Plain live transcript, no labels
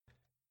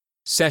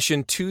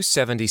Session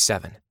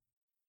 277,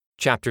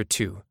 Chapter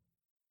 2,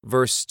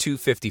 Verse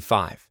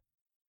 255.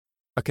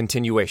 A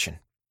continuation.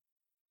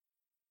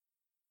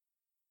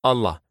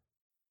 Allah,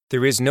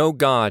 there is no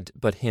God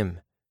but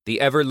Him,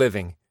 the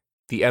ever-living,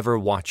 the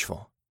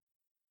ever-watchful.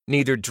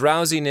 Neither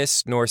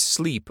drowsiness nor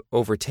sleep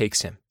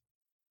overtakes Him.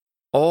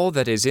 All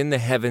that is in the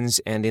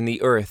heavens and in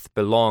the earth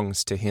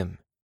belongs to Him.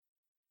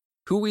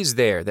 Who is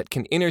there that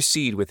can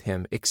intercede with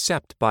Him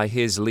except by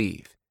His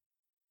leave?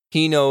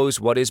 He knows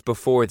what is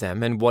before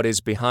them and what is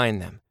behind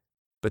them,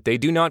 but they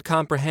do not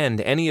comprehend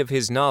any of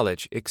His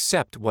knowledge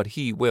except what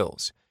He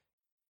wills.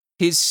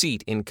 His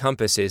seat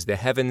encompasses the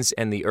heavens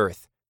and the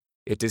earth.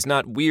 It does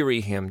not weary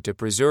Him to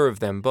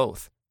preserve them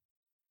both.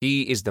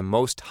 He is the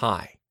Most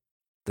High,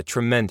 the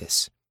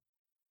Tremendous.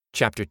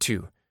 Chapter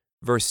 2,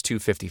 verse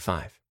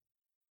 255.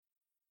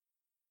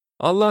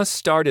 Allah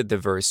started the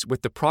verse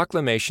with the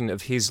proclamation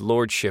of His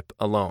lordship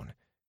alone.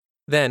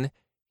 Then,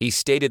 He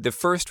stated the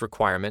first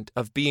requirement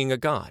of being a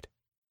God,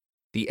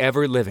 the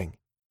ever-living,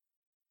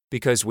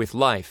 because with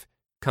life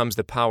comes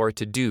the power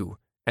to do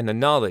and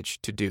the knowledge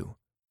to do.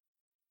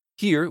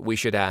 Here we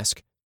should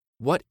ask,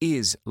 what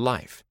is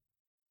life?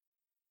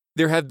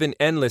 There have been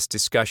endless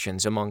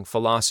discussions among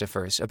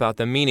philosophers about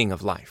the meaning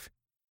of life.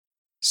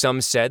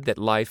 Some said that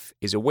life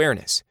is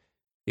awareness.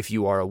 If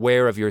you are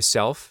aware of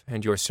yourself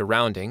and your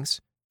surroundings,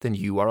 then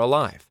you are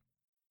alive.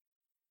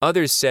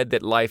 Others said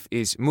that life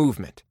is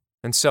movement,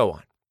 and so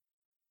on.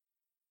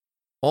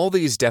 All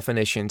these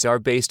definitions are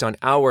based on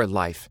our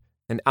life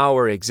and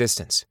our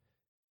existence.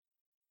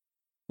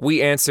 We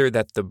answer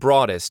that the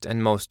broadest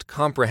and most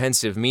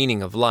comprehensive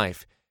meaning of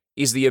life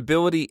is the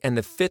ability and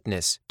the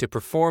fitness to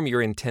perform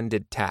your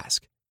intended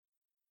task.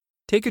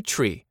 Take a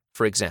tree,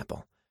 for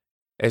example.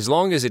 As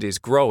long as it is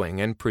growing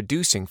and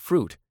producing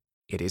fruit,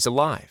 it is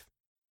alive.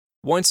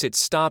 Once it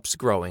stops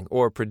growing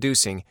or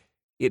producing,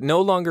 it no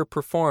longer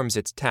performs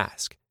its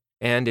task,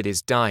 and it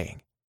is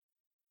dying.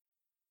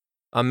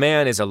 A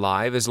man is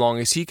alive as long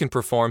as he can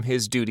perform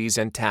his duties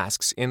and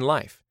tasks in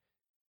life.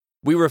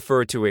 We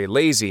refer to a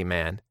lazy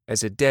man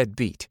as a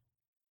deadbeat.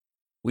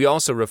 We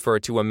also refer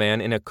to a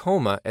man in a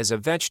coma as a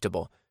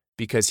vegetable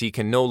because he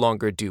can no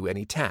longer do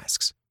any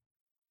tasks.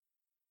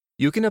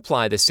 You can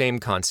apply the same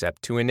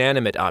concept to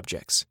inanimate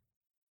objects.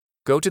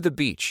 Go to the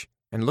beach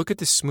and look at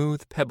the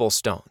smooth pebble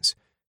stones.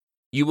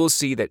 You will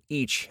see that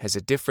each has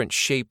a different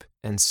shape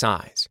and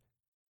size.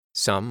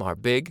 Some are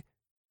big,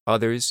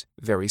 others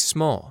very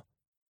small.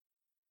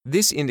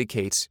 This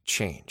indicates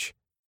change.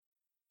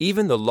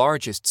 Even the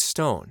largest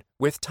stone,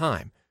 with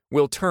time,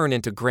 will turn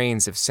into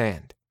grains of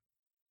sand.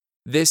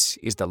 This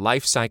is the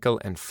life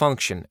cycle and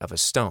function of a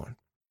stone.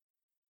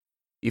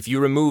 If you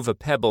remove a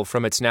pebble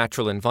from its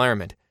natural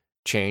environment,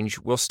 change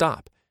will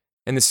stop,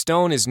 and the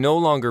stone is no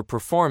longer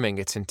performing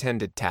its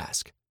intended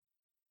task.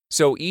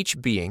 So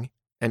each being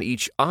and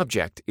each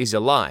object is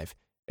alive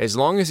as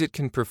long as it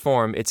can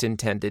perform its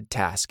intended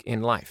task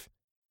in life.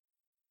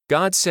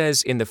 God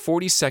says in the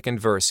 42nd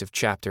verse of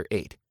chapter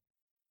 8,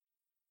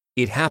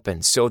 "It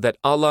happened so that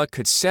Allah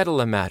could settle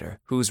a matter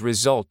whose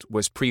result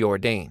was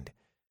preordained,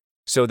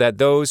 so that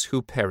those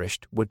who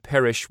perished would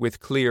perish with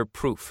clear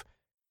proof,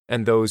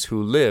 and those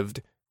who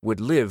lived would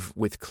live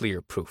with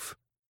clear proof.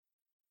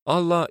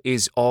 Allah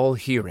is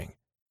all-hearing,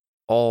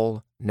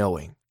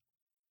 all-knowing."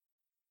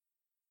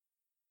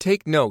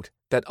 Take note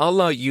that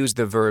Allah used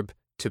the verb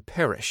to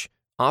perish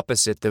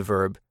opposite the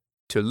verb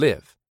to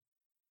live.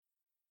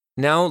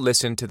 Now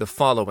listen to the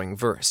following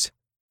verse.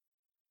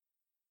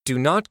 "Do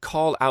not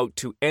call out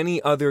to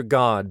any other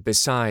God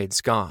besides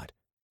God,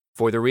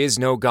 for there is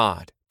no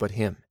God but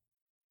Him.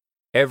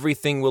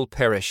 Everything will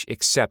perish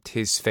except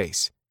His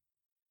face.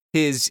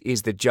 His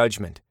is the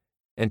judgment,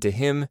 and to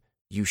Him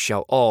you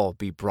shall all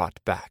be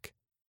brought back."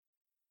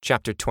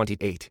 Chapter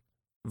 28,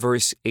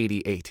 verse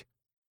 88.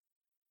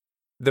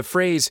 The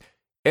phrase,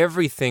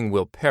 "everything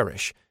will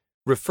perish,"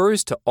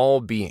 refers to all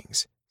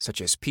beings,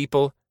 such as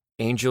people,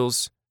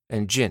 angels,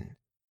 and jinn.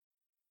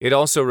 It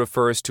also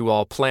refers to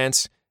all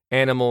plants,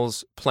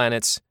 animals,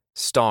 planets,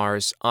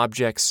 stars,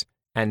 objects,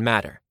 and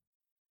matter.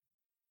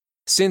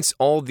 Since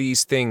all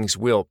these things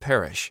will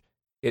perish,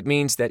 it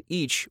means that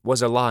each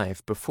was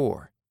alive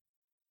before.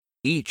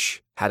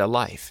 Each had a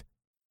life.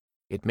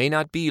 It may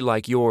not be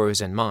like yours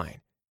and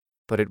mine,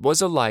 but it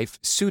was a life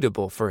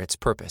suitable for its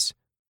purpose.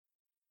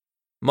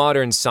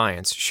 Modern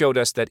science showed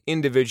us that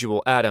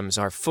individual atoms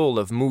are full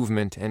of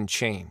movement and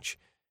change.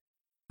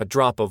 A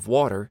drop of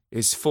water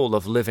is full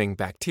of living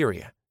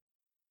bacteria.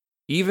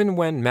 Even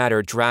when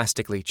matter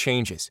drastically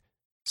changes,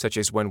 such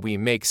as when we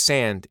make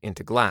sand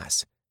into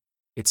glass,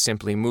 it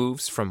simply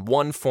moves from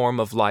one form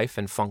of life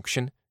and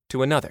function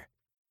to another.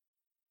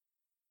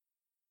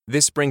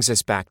 This brings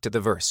us back to the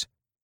verse.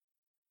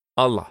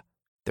 Allah,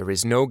 there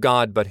is no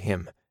God but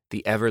Him,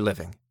 the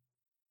ever-living.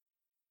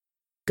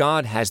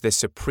 God has the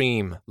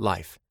supreme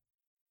life.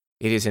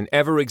 It is an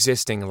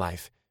ever-existing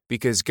life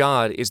because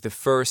God is the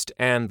first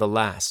and the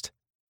last.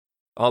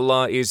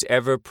 Allah is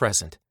ever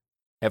present,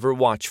 ever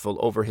watchful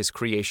over His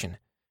creation.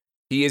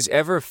 He is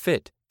ever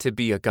fit to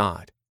be a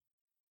God.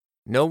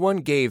 No one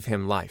gave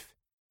Him life.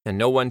 and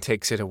no one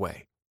takes it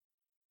away.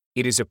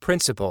 It is a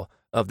principle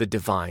of the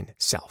divine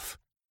self.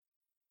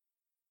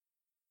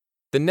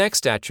 The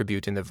next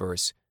attribute in the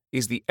verse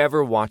is the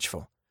ever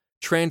watchful,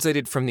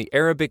 translated from the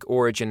Arabic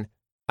origin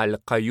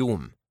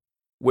Al-Qayyumâ,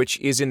 which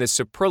is in the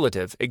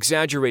superlative,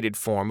 exaggerated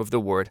form of the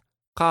word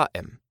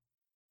Qayyumâ.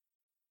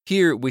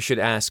 Here we should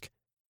ask,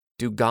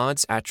 do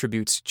God's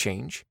attributes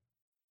change?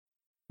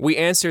 We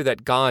answer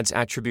that God's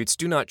attributes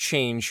do not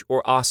change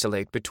or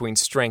oscillate between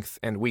strength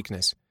and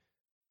weakness.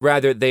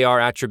 Rather, they are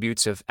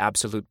attributes of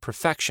absolute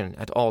perfection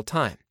at all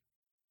time.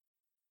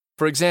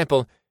 For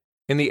example,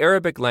 in the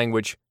Arabic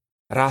language,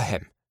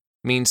 Rahim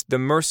means the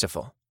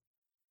merciful.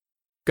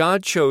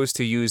 God chose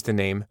to use the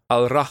name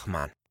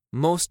Al-Rahman,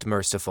 most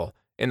merciful,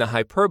 in the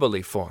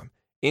hyperbole form,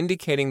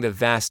 indicating the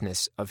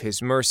vastness of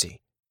His mercy.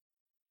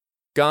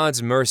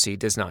 God's mercy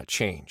does not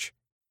change.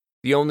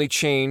 The only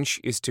change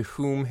is to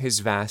whom His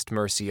vast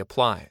mercy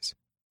applies.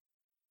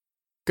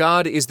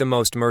 God is the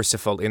most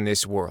merciful in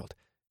this world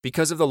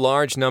because of the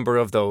large number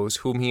of those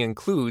whom He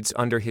includes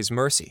under His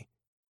mercy.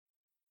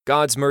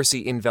 God's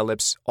mercy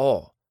envelops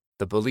all,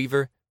 the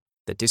believer,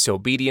 the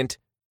disobedient,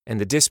 and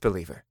the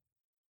disbeliever.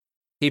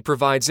 He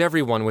provides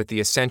everyone with the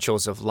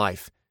essentials of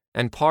life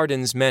and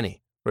pardons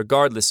many,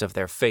 regardless of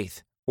their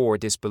faith or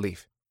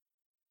disbelief.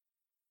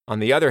 On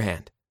the other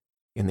hand,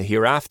 in the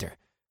hereafter,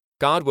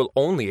 God will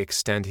only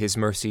extend His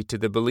mercy to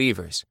the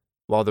believers,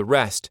 while the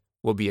rest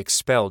will be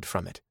expelled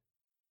from it.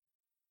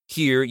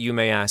 Here you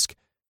may ask,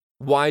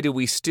 why do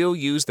we still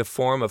use the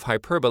form of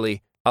hyperbole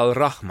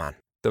Al-Rahman,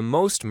 the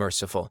most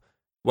merciful,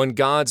 when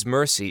God's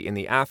mercy in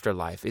the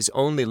afterlife is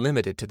only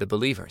limited to the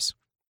believers?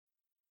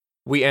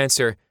 We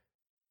answer,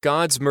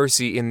 God's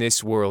mercy in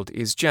this world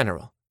is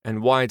general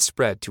and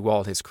widespread to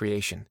all His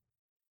creation.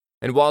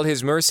 And while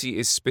His mercy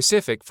is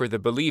specific for the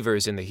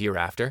believers in the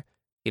hereafter,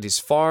 it is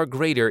far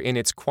greater in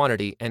its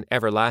quantity and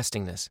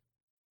everlastingness.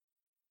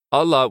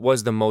 Allah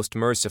was the most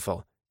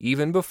merciful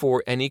even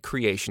before any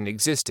creation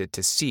existed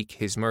to seek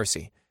His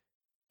mercy,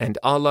 and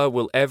Allah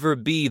will ever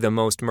be the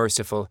most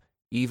merciful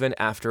even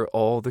after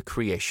all the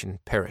creation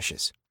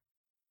perishes.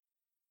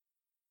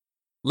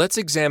 Let's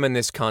examine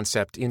this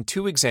concept in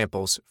two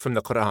examples from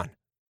the Quran.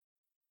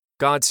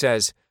 God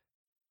says,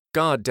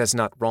 God does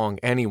not wrong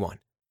anyone,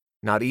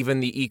 not even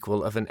the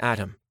equal of an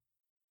atom.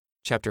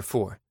 Chapter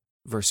 4,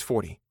 verse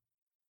 40.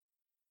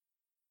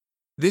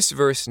 This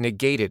verse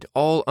negated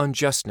all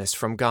unjustness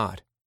from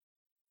God.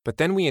 But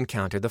then we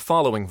encounter the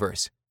following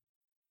verse.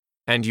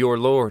 And your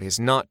Lord is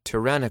not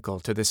tyrannical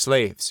to the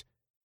slaves.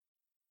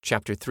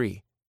 Chapter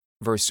 3,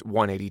 verse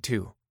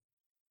 182.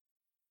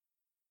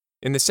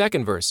 In the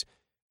second verse,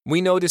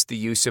 we notice the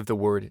use of the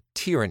word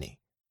tyranny,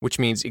 which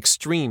means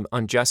extreme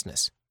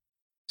unjustness.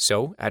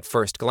 So, at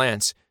first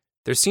glance,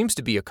 there seems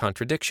to be a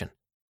contradiction.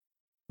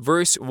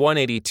 Verse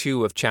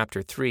 182 of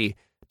chapter 3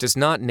 does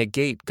not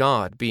negate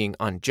God being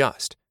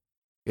unjust.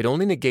 It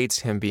only negates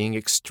Him being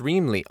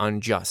extremely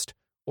unjust,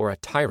 or a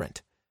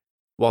tyrant,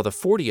 while the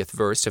 40th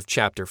verse of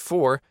chapter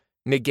 4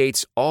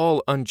 negates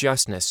all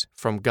unjustness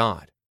from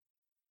God.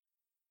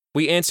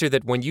 We answer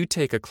that when you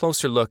take a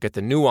closer look at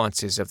the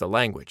nuances of the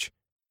language,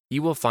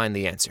 you will find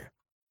the answer.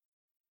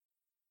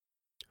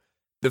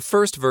 The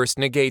first verse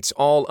negates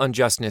all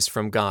unjustness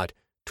from God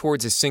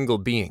towards a single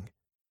being.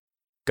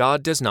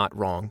 God does not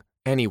wrong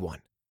anyone.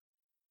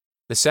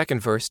 The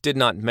second verse did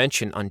not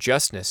mention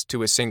unjustness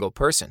to a single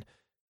person.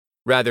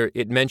 Rather,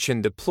 it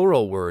mentioned the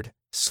plural word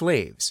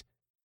slaves,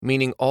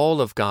 meaning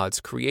all of God's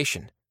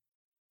creation.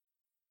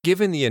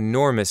 Given the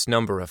enormous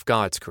number of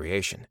God's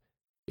creation,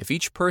 if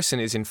each person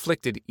is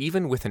inflicted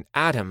even with an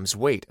atom's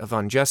weight of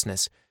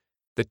unjustness,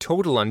 the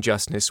total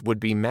unjustness would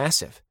be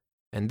massive,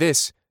 and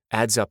this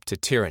adds up to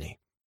tyranny.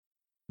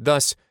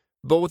 Thus,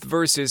 both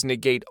verses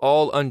negate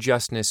all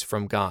unjustness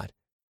from God,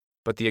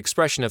 but the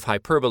expression of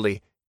hyperbole,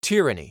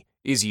 tyranny,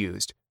 is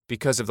used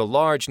because of the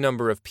large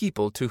number of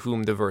people to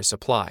whom the verse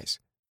applies.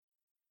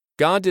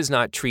 God does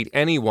not treat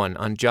anyone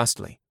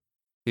unjustly.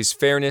 His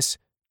fairness,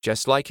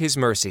 just like His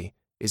mercy,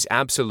 is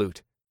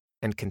absolute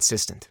and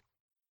consistent.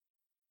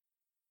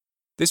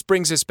 This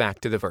brings us back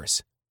to the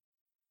verse.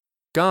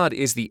 God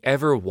is the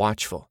ever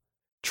watchful,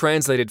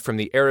 translated from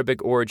the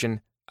Arabic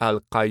origin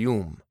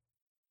Al-Qayyumâ.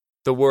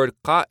 The word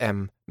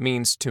Qayyumâ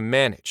means to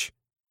manage.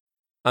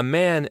 A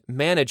man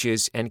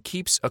manages and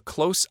keeps a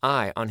close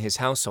eye on his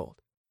household.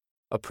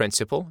 A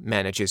principal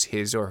manages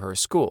his or her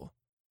school.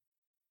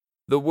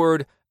 The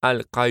word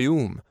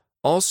Al-Qayyumâ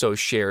also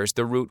shares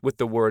the root with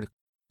the word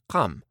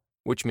Qam,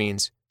 which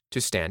means to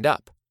stand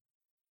up.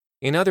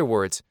 In other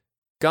words,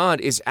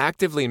 God is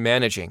actively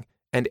managing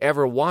and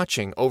ever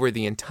watching over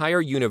the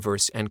entire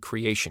universe and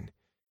creation.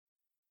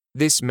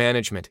 This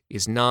management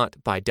is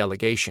not by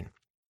delegation.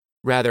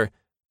 Rather,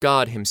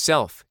 God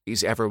Himself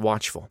is ever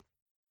watchful.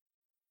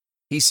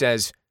 He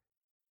says,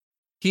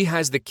 He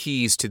has the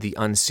keys to the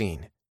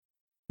unseen.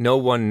 No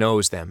one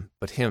knows them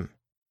but Him.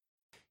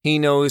 He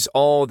knows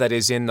all that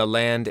is in the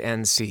land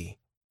and sea.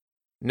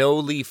 No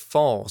leaf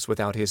falls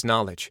without His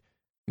knowledge,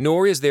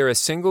 nor is there a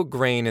single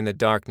grain in the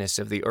darkness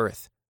of the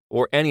earth,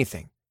 or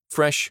anything,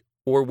 fresh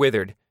or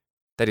withered,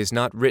 that is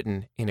not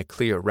written in a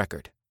clear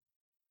record.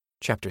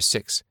 Chapter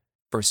 6,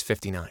 verse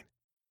 59.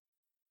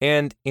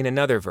 And in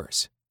another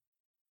verse,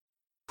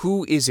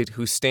 who is it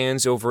who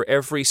stands over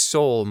every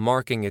soul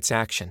marking its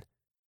action?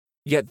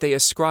 Yet they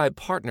ascribe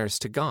partners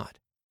to God.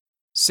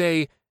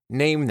 Say,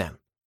 name them,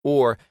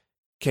 or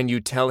can you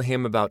tell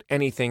him about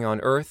anything on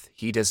earth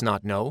he does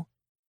not know?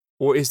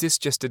 Or is this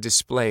just a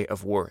display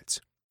of words?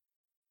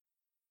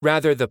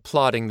 Rather, the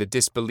plotting the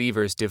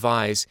disbelievers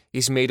devise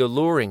is made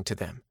alluring to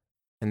them,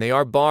 and they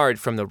are barred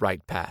from the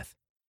right path.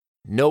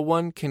 No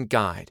one can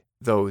guide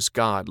those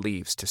God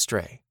leaves to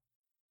stray.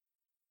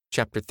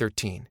 Chapter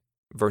 13,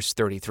 verse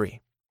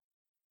 33.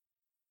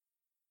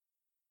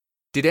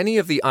 Did any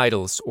of the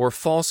idols or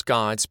false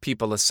gods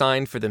people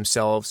assign for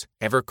themselves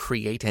ever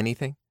create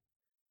anything?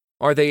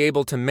 Are they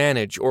able to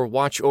manage or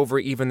watch over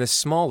even the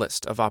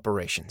smallest of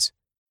operations?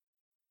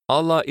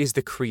 Allah is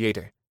the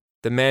creator,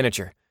 the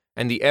manager,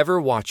 and the ever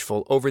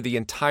watchful over the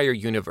entire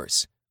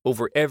universe,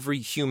 over every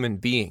human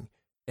being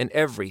and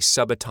every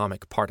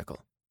subatomic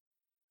particle.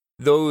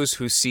 Those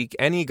who seek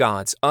any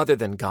gods other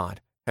than God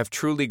have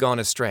truly gone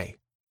astray.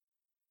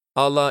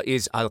 Allah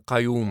is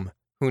Al-Qayyumâ,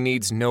 who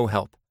needs no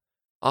help.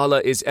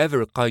 Allah is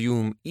ever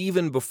Qayyumâ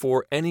even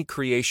before any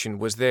creation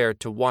was there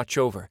to watch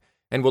over,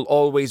 and will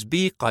always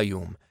be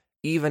Qayyumâ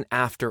even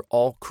after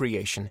all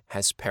creation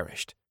has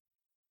perished.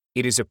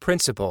 It is a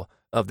principle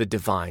of the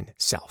divine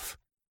self.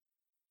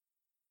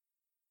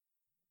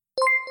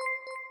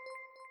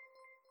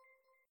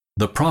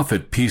 The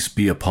Prophet, peace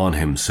be upon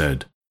him,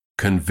 said,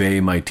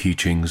 "Convey my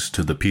teachings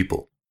to the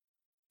people,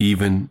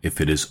 even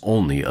if it is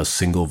only a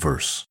single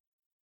verse."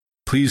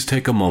 Please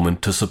take a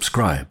moment to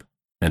subscribe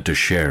and to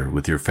share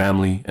with your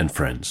family and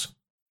friends.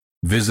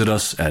 Visit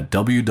us at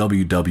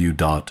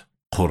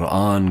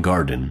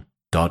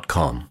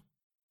www.qurangarden.com.